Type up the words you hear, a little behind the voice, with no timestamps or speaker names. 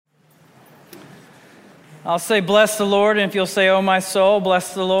I'll say, bless the Lord, and if you'll say, oh my soul,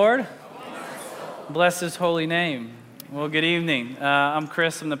 bless the Lord. Bless his holy name. Well, good evening. I'm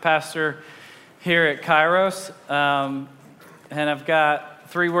Chris. I'm the pastor here at Kairos, and I've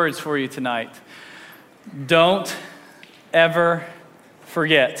got 3 words for you tonight. Don't ever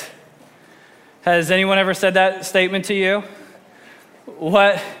forget. Has anyone ever said that statement to you?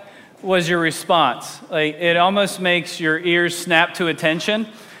 What was your response? It almost makes your ears snap to attention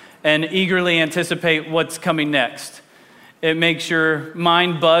and eagerly anticipate what's coming next. It makes your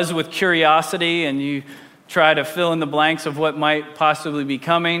mind buzz with curiosity, and you try to fill in the blanks of what might possibly be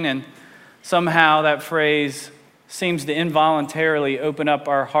coming, and somehow that phrase seems to involuntarily open up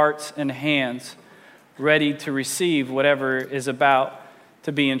our hearts and hands, ready to receive whatever is about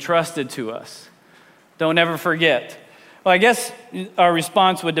to be entrusted to us. Don't ever forget. Well, I guess our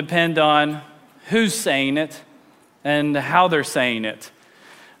response would depend on who's saying it and how they're saying it.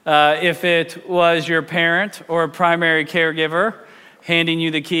 If it was your parent or a primary caregiver handing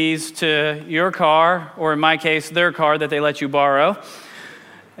you the keys to your car, or in my case, their car that they let you borrow,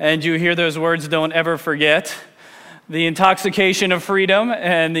 and you hear those words, don't ever forget, the intoxication of freedom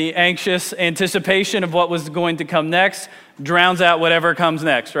and the anxious anticipation of what was going to come next drowns out whatever comes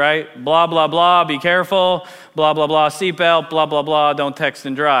next, right? Blah, blah, blah, be careful, blah, blah, blah, seatbelt, blah, blah, blah, don't text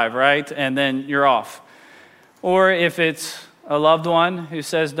and drive, right? And then you're off. Or if it's a loved one who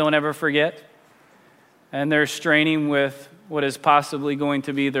says, don't ever forget, and they're straining with what is possibly going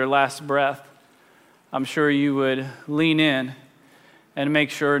to be their last breath, I'm sure you would lean in and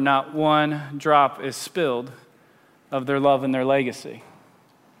make sure not one drop is spilled of their love and their legacy.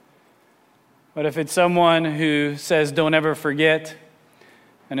 But if it's someone who says, don't ever forget,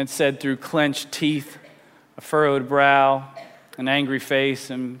 and it's said through clenched teeth, a furrowed brow, an angry face,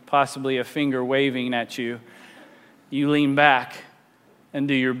 and possibly a finger waving at you, you lean back and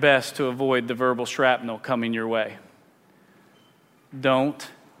do your best to avoid the verbal shrapnel coming your way. Don't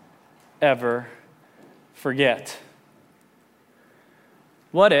ever forget.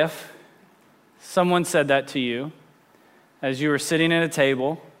 What if someone said that to you as you were sitting at a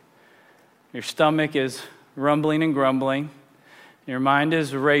table, your stomach is rumbling and grumbling, your mind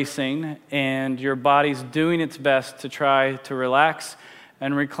is racing, and your body's doing its best to try to relax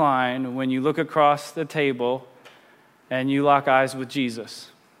and recline when you look across the table and you lock eyes with Jesus.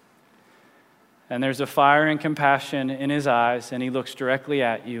 And there's a fire and compassion in his eyes, and he looks directly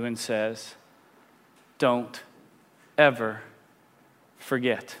at you and says, don't ever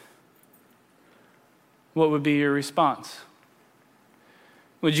forget. What would be your response?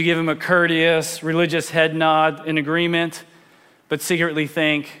 Would you give him a courteous, religious head nod in agreement, but secretly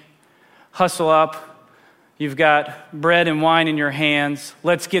think, hustle up, you've got bread and wine in your hands,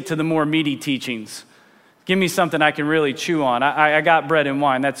 let's get to the more meaty teachings. Give me something I can really chew on. I got bread and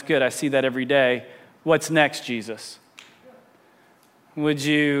wine. That's good. I see that every day. What's next, Jesus? Would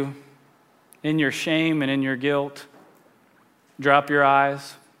you, in your shame and in your guilt, drop your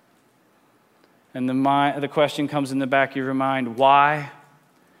eyes? And the question comes in the back of your mind, why?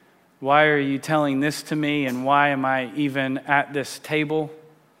 Why are you telling this to me, and why am I even at this table?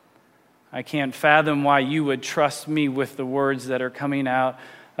 I can't fathom why you would trust me with the words that are coming out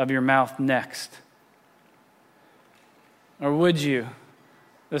of your mouth next. Or would you,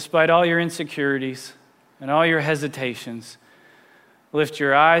 despite all your insecurities and all your hesitations, lift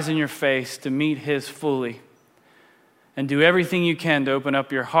your eyes and your face to meet his fully and do everything you can to open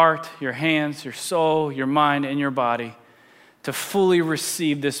up your heart, your hands, your soul, your mind, and your body to fully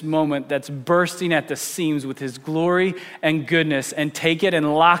receive this moment that's bursting at the seams with his glory and goodness, and take it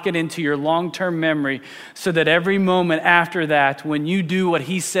and lock it into your long-term memory so that every moment after that, when you do what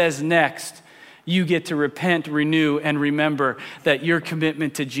he says next, you get to repent, renew, and remember that your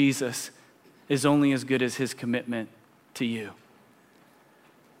commitment to Jesus is only as good as his commitment to you.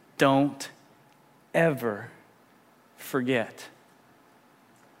 Don't ever forget.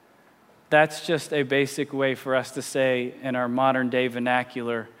 That's just a basic way for us to say in our modern day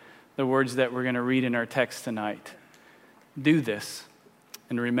vernacular the words that we're going to read in our text tonight. Do this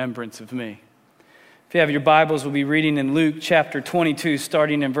in remembrance of me. If you have your Bibles, we'll be reading in Luke chapter 22,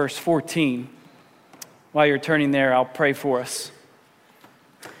 starting in verse 14. While you're turning there, I'll pray for us.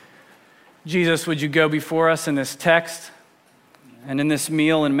 Jesus, would you go before us in this text and in this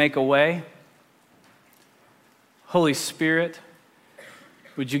meal and make a way? Holy Spirit,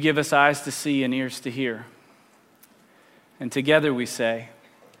 would you give us eyes to see and ears to hear? And together we say,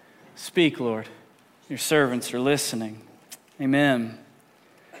 speak, Lord. Your servants are listening. Amen.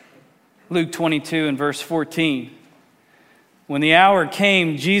 Luke 22 and verse 14. When the hour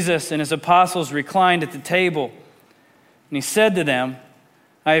came, Jesus and his apostles reclined at the table, and he said to them,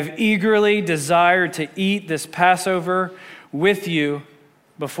 I have eagerly desired to eat this Passover with you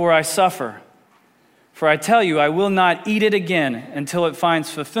before I suffer. For I tell you, I will not eat it again until it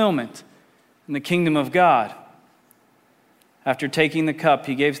finds fulfillment in the kingdom of God." After taking the cup,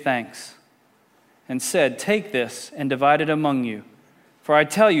 he gave thanks and said, "Take this and divide it among you. For I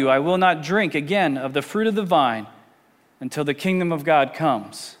tell you, I will not drink again of the fruit of the vine until the kingdom of God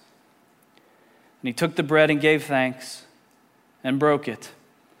comes." And he took the bread and gave thanks and broke it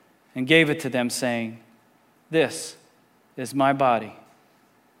and gave it to them, saying, "This is my body,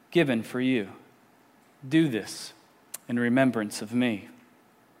 given for you. Do this in remembrance of me."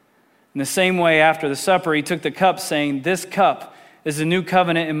 In the same way, after the supper, he took the cup, saying, "This cup is the new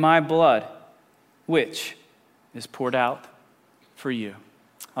covenant in my blood, which is poured out for you."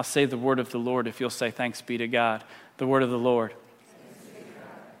 I'll say the word of the Lord if you'll say thanks be to God. The word of the Lord.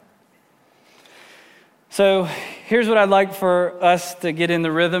 So here's what I'd like for us to get in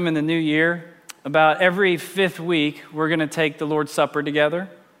the rhythm in the new year. About every fifth week, we're going to take the Lord's Supper together,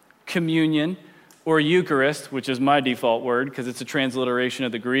 communion, or Eucharist, which is my default word because it's a transliteration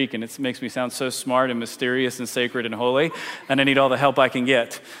of the Greek and it makes me sound so smart and mysterious and sacred and holy, and I need all the help I can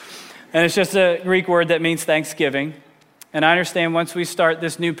get. And it's just a Greek word that means thanksgiving. And I understand once we start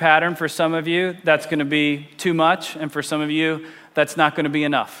this new pattern, for some of you, that's going to be too much, and for some of you, that's not going to be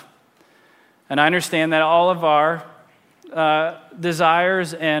enough. And I understand that all of our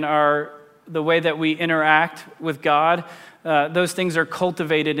desires and the way that we interact with God, those things are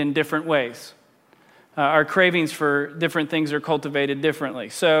cultivated in different ways. Our cravings for different things are cultivated differently.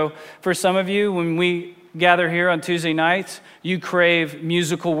 So for some of you, when we gather here on Tuesday nights, you crave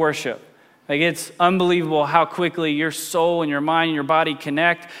musical worship. Like, it's unbelievable how quickly your soul and your mind and your body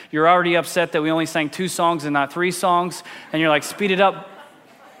connect. You're already upset that we only sang 2 songs and not 3 songs, and you're like, speed it up.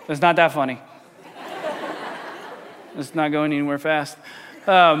 It's not that funny. It's not going anywhere fast.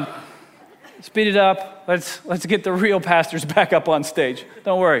 Speed it up. Let's get the real pastors back up on stage.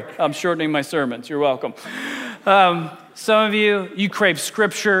 Don't worry, I'm shortening my sermons. You're welcome. Some of you crave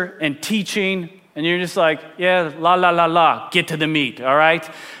scripture and teaching, and you're just like, yeah, la, la, la, la, get to the meat, all right?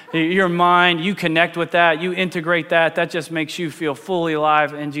 Your mind, you connect with that, you integrate that. That just makes you feel fully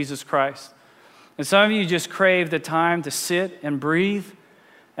alive in Jesus Christ. And some of you just crave the time to sit and breathe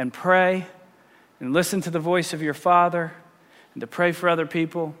and pray and listen to the voice of your Father and to pray for other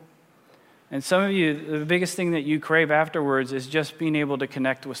people. And some of you, the biggest thing that you crave afterwards is just being able to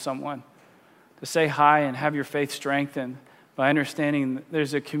connect with someone, to say hi and have your faith strengthened by understanding that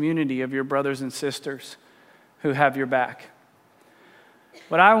there's a community of your brothers and sisters who have your back.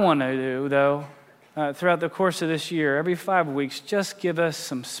 What I want to do, though, throughout the course of this year, every 5 weeks, just give us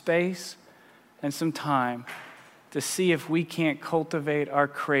some space and some time to see if we can't cultivate our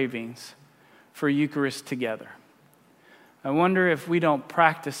cravings for Eucharist together. I wonder if we don't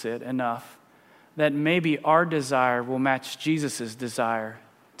practice it enough that maybe our desire will match Jesus' desire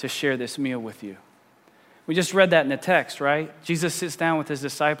to share this meal with you. We just read that in the text, right? Jesus sits down with his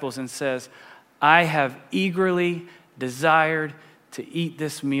disciples and says, "I have eagerly desired to eat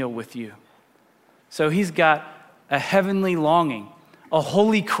this meal with you." So he's got a heavenly longing, a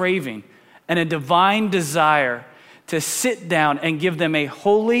holy craving, and a divine desire to sit down and give them a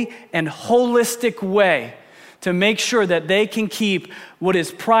holy and holistic way to make sure that they can keep what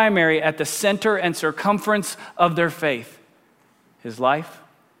is primary at the center and circumference of their faith: his life,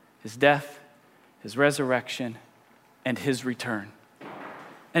 his death, his resurrection, and his return.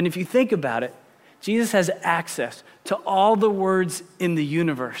 And if you think about it, Jesus has access to all the words in the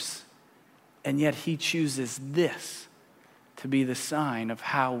universe, and yet he chooses this to be the sign of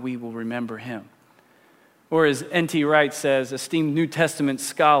how we will remember him. Or as N.T. Wright says, esteemed New Testament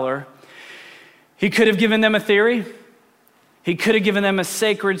scholar, he could have given them a theory. He could have given them a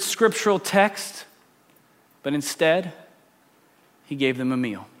sacred scriptural text, but instead, he gave them a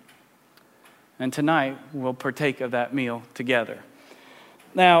meal. And tonight, we'll partake of that meal together.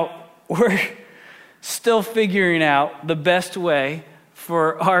 Now, we're still figuring out the best way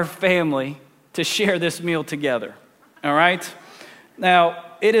for our family to share this meal together, all right? Now,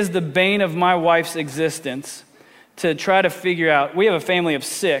 it is the bane of my wife's existence to try to figure out, we have a family of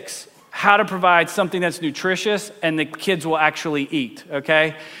 6, how to provide something that's nutritious and the kids will actually eat,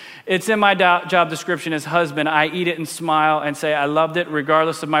 okay? It's in my job description as husband. I eat it and smile and say I loved it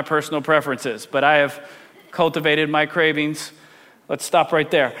regardless of my personal preferences, but I have cultivated my cravings. Let's stop right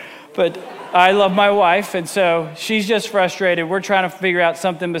there. But I love my wife, and so she's just frustrated. We're trying to figure out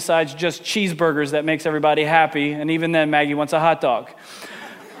something besides just cheeseburgers that makes everybody happy, and even then Maggie wants a hot dog.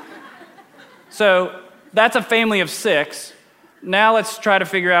 So that's a family of 6. Now let's try to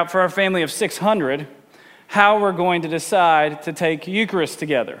figure out for our family of 600 how we're going to decide to take Eucharist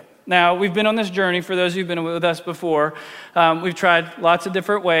together. Now, we've been on this journey. For those who've been with us before, we've tried lots of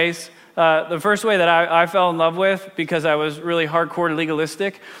different ways. The first way that I fell in love with, because I was really hardcore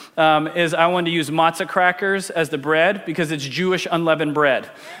legalistic, is I wanted to use matzah crackers as the bread because it's Jewish unleavened bread.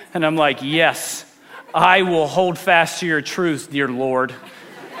 And I'm like, yes, I will hold fast to your truth, dear Lord.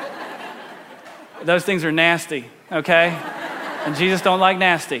 Those things are nasty, okay? And Jesus don't like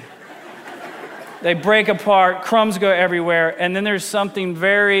nasty. They break apart, crumbs go everywhere, and then there's something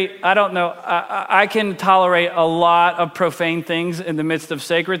very, I don't know, I can tolerate a lot of profane things in the midst of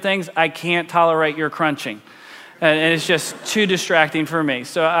sacred things. I can't tolerate your crunching. And it's just too distracting for me.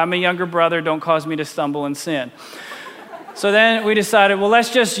 So I'm a younger brother, don't cause me to stumble and sin. So then we decided, well,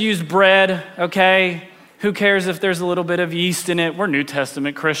 let's just use bread, okay? Who cares if there's a little bit of yeast in it? We're New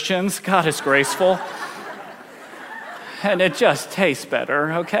Testament Christians. God is graceful. And it just tastes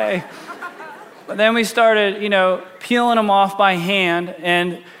better, okay? But then we started, peeling them off by hand,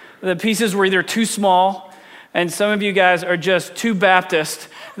 and the pieces were either too small, and some of you guys are just too Baptist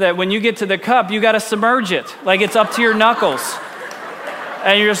that when you get to the cup, you got to submerge it, like it's up to your knuckles.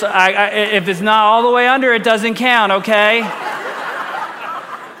 And you're just, if it's not all the way under, it doesn't count, okay?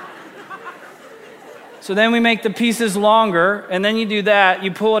 So then we make the pieces longer, and then you do that,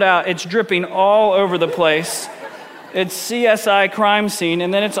 you pull it out, it's dripping all over the place. It's CSI crime scene,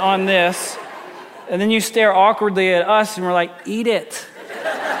 and then it's on this. And then you stare awkwardly at us, and we're like, eat it.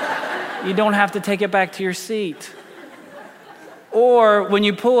 You don't have to take it back to your seat. Or when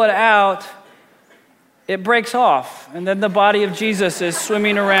you pull it out, it breaks off, and then the body of Jesus is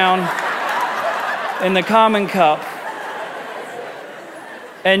swimming around in the common cup.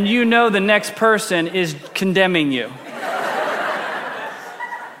 And you know the next person is condemning you.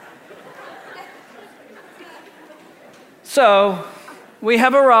 So we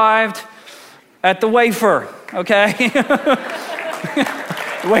have arrived at the wafer, okay?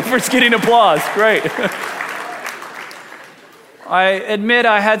 The wafer's getting applause, great. I admit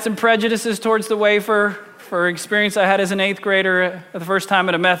I had some prejudices towards the wafer for experience I had as an 8th grader the first time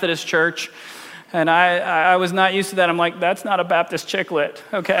at a Methodist church. And I was not used to that. I'm like, that's not a Baptist chiclet,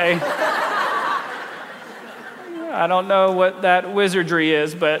 okay? I don't know what that wizardry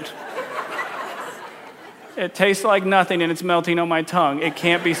is, but it tastes like nothing and it's melting on my tongue. It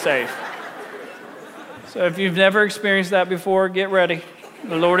can't be safe. So if you've never experienced that before, get ready.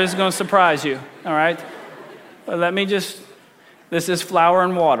 The Lord is going to surprise you, all right? But this is flour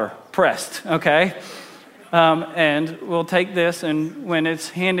and water, pressed, okay? And we'll take this, and when it's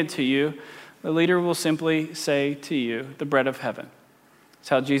handed to you, the leader will simply say to you, the bread of heaven. It's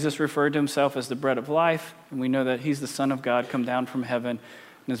how Jesus referred to himself as the bread of life, and we know that he's the Son of God come down from heaven,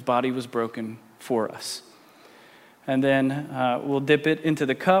 and his body was broken for us. And then we'll dip it into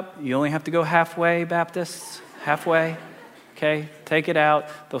the cup. You only have to go halfway, Baptists, halfway. Okay, take it out.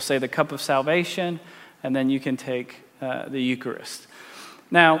 They'll say the cup of salvation, and then you can take the Eucharist.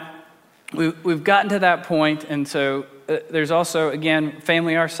 Now, we've gotten to that point, and so there's also, again,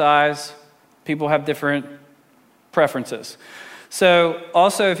 family our size, people have different preferences. So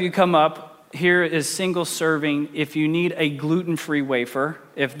also, if you come up, here is single serving. If you need a gluten-free wafer,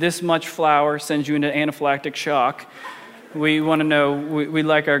 if this much flour sends you into anaphylactic shock, we want to know, we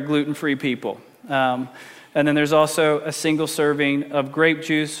like our gluten-free people. And then there's also a single serving of grape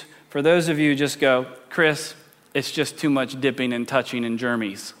juice. For those of you who just go, Chris, it's just too much dipping and touching and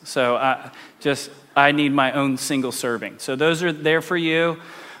germies. So I need my own single serving. So those are there for you.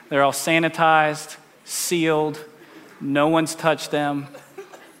 They're all sanitized, sealed. No one's touched them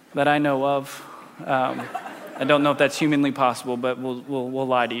that I know of. I don't know if that's humanly possible, but we'll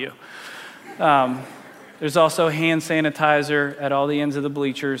lie to you. There's also hand sanitizer at all the ends of the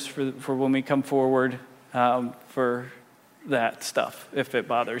bleachers for when we come forward for that stuff, if it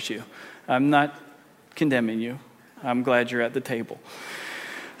bothers you. I'm not condemning you. I'm glad you're at the table.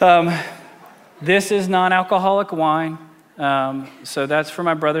 This is non-alcoholic wine. So that's for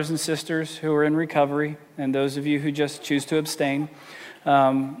my brothers and sisters who are in recovery and those of you who just choose to abstain.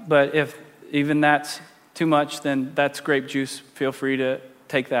 But if even that's too much, then that's grape juice. Feel free to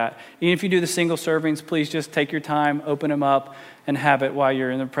take that. Even if you do the single servings, please just take your time, open them up, and have it while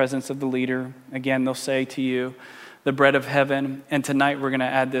you're in the presence of the leader. Again, they'll say to you, the bread of heaven. And tonight we're going to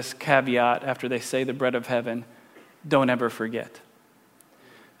add this caveat after they say the bread of heaven, don't ever forget.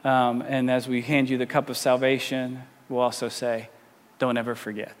 And as we hand you the cup of salvation, we'll also say, don't ever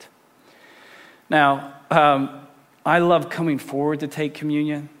forget. Now, I love coming forward to take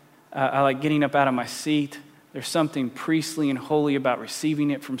communion. I like getting up out of my seat. There's something priestly and holy about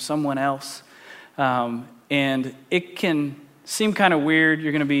receiving it from someone else. And it can seem kind of weird.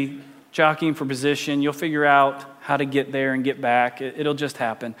 You're going to be jockeying for position. You'll figure out how to get there and get back. It'll just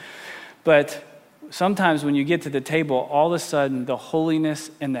happen. But sometimes when you get to the table, all of a sudden the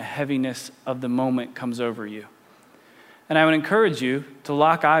holiness and the heaviness of the moment comes over you. And I would encourage you to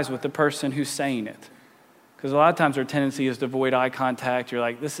lock eyes with the person who's saying it. Because a lot of times our tendency is to avoid eye contact. You're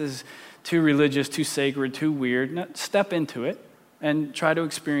like, this is too religious, too sacred, too weird. No, step into it and try to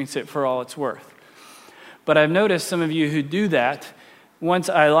experience it for all it's worth. But I've noticed some of you who do that, once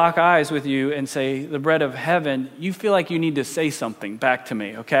I lock eyes with you and say, the bread of heaven, you feel like you need to say something back to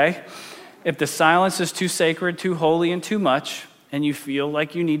me, okay? If the silence is too sacred, too holy, and too much, and you feel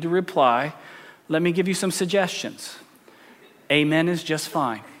like you need to reply, let me give you some suggestions. Amen is just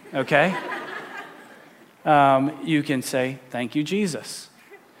fine, okay? You can say, thank you, Jesus.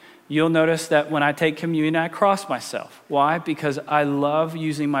 You'll notice that when I take communion, I cross myself. Why? Because I love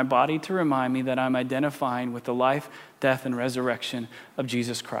using my body to remind me that I'm identifying with the life, death, and resurrection of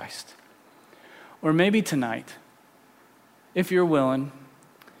Jesus Christ. Or maybe tonight, if you're willing,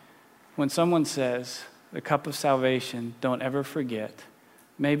 when someone says, the cup of salvation, don't ever forget,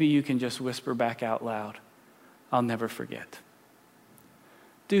 maybe you can just whisper back out loud, I'll never forget.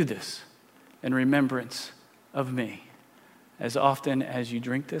 Do this in remembrance of me. As often as you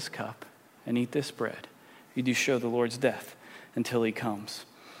drink this cup and eat this bread, you do show the Lord's death until he comes.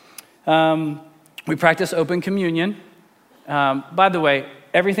 We practice open communion. By the way,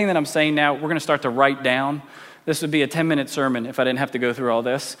 everything that I'm saying now, we're going to start to write down. This would be a 10-minute sermon if I didn't have to go through all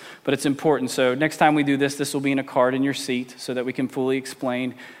this, but it's important. So next time we do this, this will be in a card in your seat so that we can fully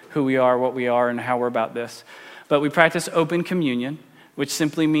explain who we are, what we are, and how we're about this. But we practice open communion, which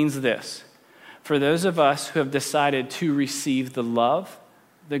simply means this. For those of us who have decided to receive the love,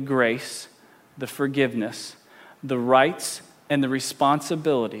 the grace, the forgiveness, the rights, and the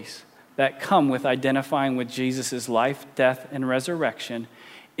responsibilities that come with identifying with Jesus' life, death, and resurrection,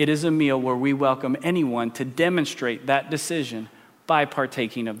 it is a meal where we welcome anyone to demonstrate that decision by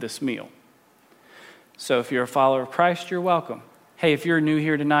partaking of this meal. So if you're a follower of Christ, you're welcome. Hey, if you're new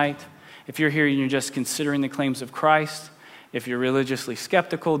here tonight, if you're here and you're just considering the claims of Christ, if you're religiously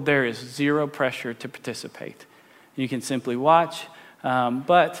skeptical, there is zero pressure to participate. You can simply watch.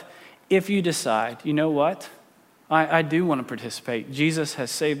 But if you decide, you know what? I do want to participate. Jesus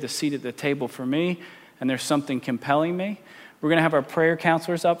has saved a seat at the table for me, and there's something compelling me. We're going to have our prayer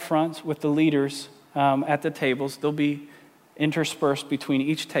counselors up front with the leaders at the tables. They'll be interspersed between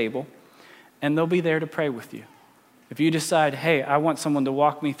each table, and they'll be there to pray with you. If you decide, hey, I want someone to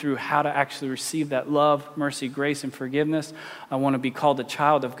walk me through how to actually receive that love, mercy, grace, and forgiveness. I want to be called a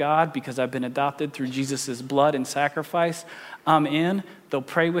child of God because I've been adopted through Jesus' blood and sacrifice. I'm in. They'll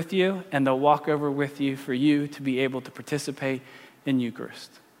pray with you, and they'll walk over with you for you to be able to participate in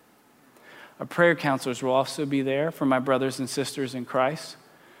Eucharist. Our prayer counselors will also be there for my brothers and sisters in Christ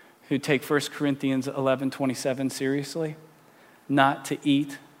who take 1 Corinthians 11:27 seriously, not to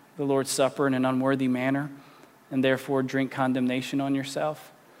eat the Lord's Supper in an unworthy manner, and therefore drink condemnation on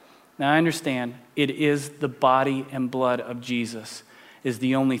yourself. Now I understand it is the body and blood of Jesus is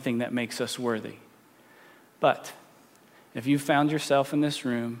the only thing that makes us worthy. But if you found yourself in this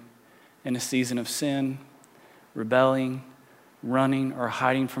room in a season of sin, rebelling, running, or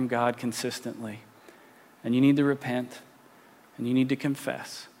hiding from God consistently, and you need to repent, and you need to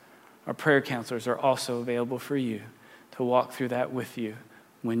confess, our prayer counselors are also available for you to walk through that with you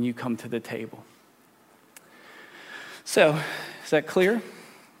when you come to the table. So, is that clear?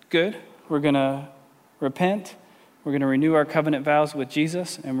 Good. We're going to repent. We're going to renew our covenant vows with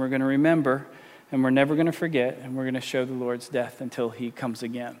Jesus, and we're going to remember, and we're never going to forget, and we're going to show the Lord's death until he comes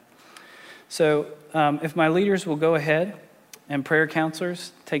again. So, if my leaders will go ahead and prayer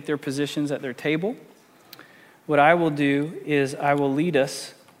counselors take their positions at their table, what I will do is I will lead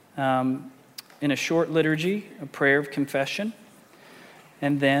us in a short liturgy, a prayer of confession,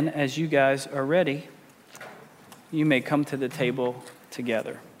 and then as you guys are ready, you may come to the table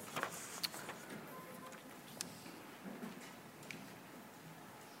together.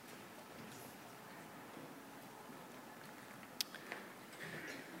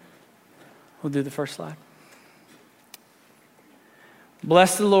 We'll do the first slide.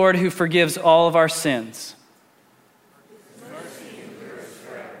 Bless the Lord who forgives all of our sins.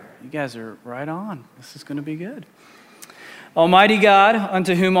 You guys are right on. This is going to be good. Almighty God,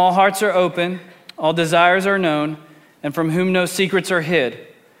 unto whom all hearts are open, all desires are known, and from whom no secrets are hid.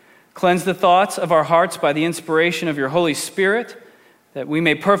 Cleanse the thoughts of our hearts by the inspiration of your Holy Spirit, that we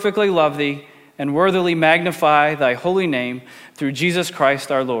may perfectly love thee and worthily magnify thy holy name through Jesus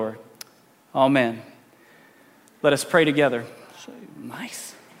Christ our Lord. Amen. Let us pray together.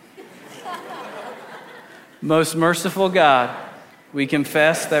 Nice. Most merciful God, We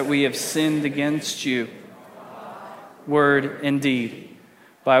confess that we have sinned against you, word and deed,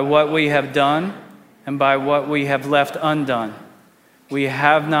 by what we have done and by what we have left undone. We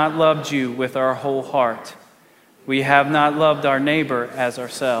have not loved you with our whole heart. We have not loved our neighbor as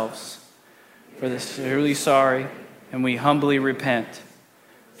ourselves. For this, sincerely sorry, and we humbly repent.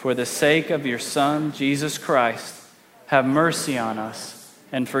 For the sake of your Son, Jesus Christ, have mercy on us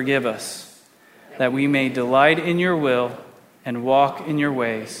and forgive us, that we may delight in your will and walk in your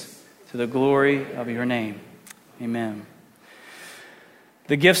ways, to the glory of your name. Amen.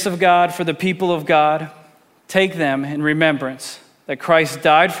 The gifts of God for the people of God, take them in remembrance that Christ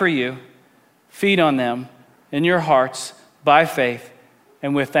died for you. Feed on them in your hearts by faith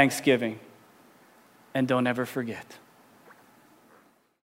and with thanksgiving. And don't ever forget.